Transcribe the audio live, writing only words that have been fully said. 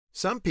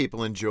Some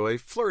people enjoy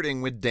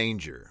flirting with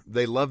danger.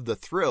 They love the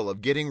thrill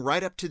of getting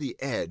right up to the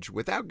edge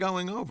without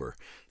going over.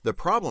 The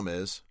problem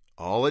is,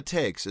 all it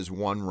takes is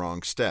one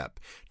wrong step,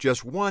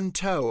 just one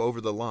toe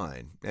over the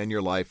line, and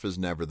your life is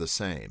never the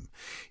same.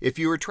 If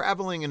you were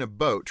traveling in a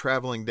boat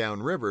traveling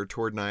downriver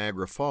toward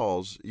Niagara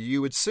Falls,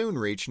 you would soon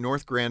reach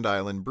North Grand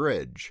Island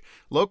Bridge.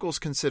 Locals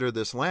consider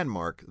this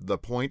landmark the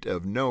point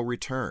of no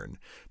return.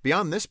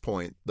 Beyond this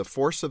point, the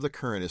force of the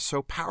current is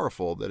so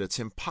powerful that it's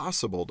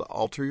impossible to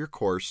alter your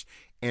course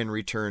and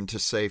return to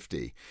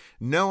safety.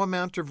 No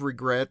amount of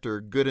regret or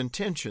good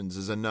intentions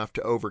is enough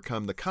to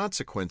overcome the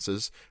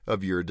consequences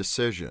of your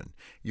decision.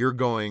 You're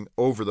going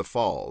over the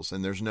falls,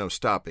 and there's no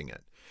stopping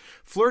it.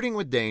 Flirting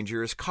with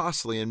danger is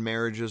costly in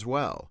marriage as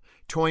well.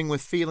 Toying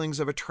with feelings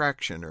of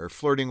attraction or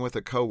flirting with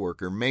a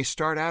coworker may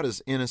start out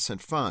as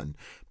innocent fun,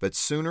 but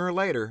sooner or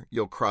later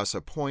you'll cross a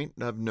point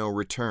of no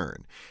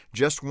return.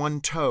 Just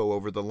one toe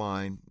over the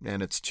line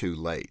and it's too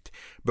late.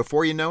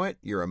 Before you know it,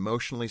 you're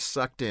emotionally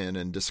sucked in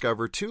and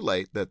discover too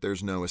late that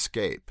there's no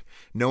escape.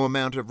 No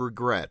amount of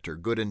regret or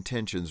good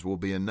intentions will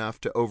be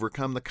enough to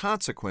overcome the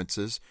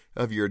consequences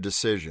of your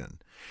decision.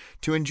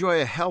 To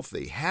enjoy a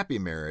healthy, happy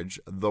marriage,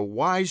 the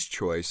wise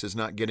choice is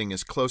not getting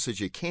as close as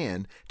you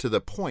can to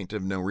the point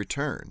of no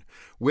return.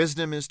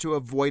 Wisdom is to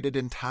avoid it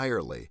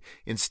entirely.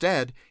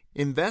 Instead,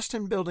 invest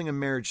in building a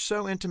marriage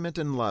so intimate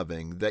and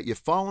loving that you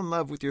fall in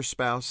love with your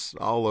spouse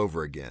all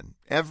over again,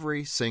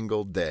 every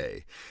single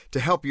day. To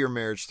help your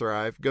marriage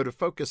thrive, go to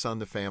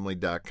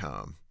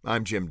FocusOnTheFamily.com.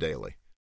 I'm Jim Daly.